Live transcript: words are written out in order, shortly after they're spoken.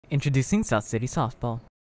Introducing South City Softball.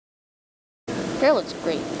 Hair looks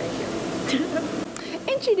great. Thank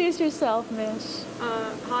you. Introduce yourself, Mish.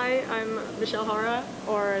 Hi, I'm Michelle Hara,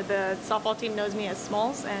 or the softball team knows me as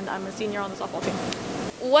Smalls, and I'm a senior on the softball team.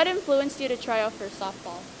 What influenced you to try out for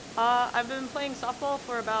softball? I've been playing softball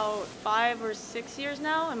for about 5 or 6 years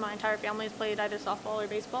now, and my entire family has played either softball or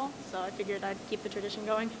baseball, so I figured I'd keep the tradition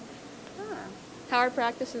going. How are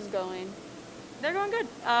practices going? They're going good.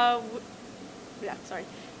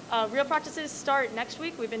 Real practices start next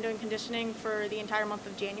week. We've been doing conditioning for the entire month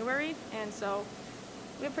of January, and so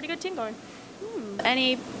we have a pretty good team going.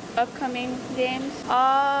 Any upcoming games?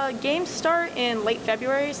 Games start in late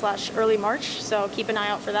February / early March, so keep an eye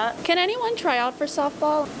out for that. Can anyone try out for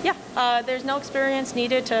softball? Yeah, there's no experience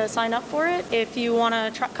needed to sign up for it. If you want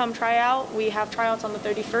to come try out, we have tryouts on the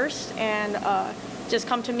 31st, and just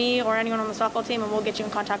come to me or anyone on the softball team, and we'll get you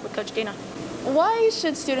in contact with Coach Dana. Why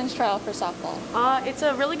should students try out for softball? It's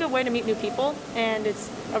a really good way to meet new people, and it's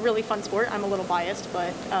a really fun sport. I'm a little biased,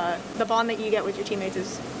 but the bond that you get with your teammates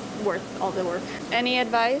is worth all the work. Any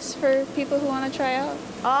advice for people who want to try out?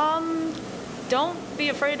 Don't be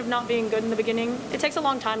afraid of not being good in the beginning. It takes a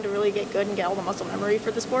long time to really get good and get all the muscle memory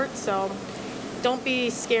for the sport, so don't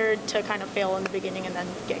be scared to kind of fail in the beginning and then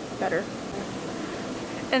get better.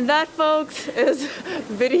 And that, folks, is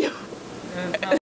video.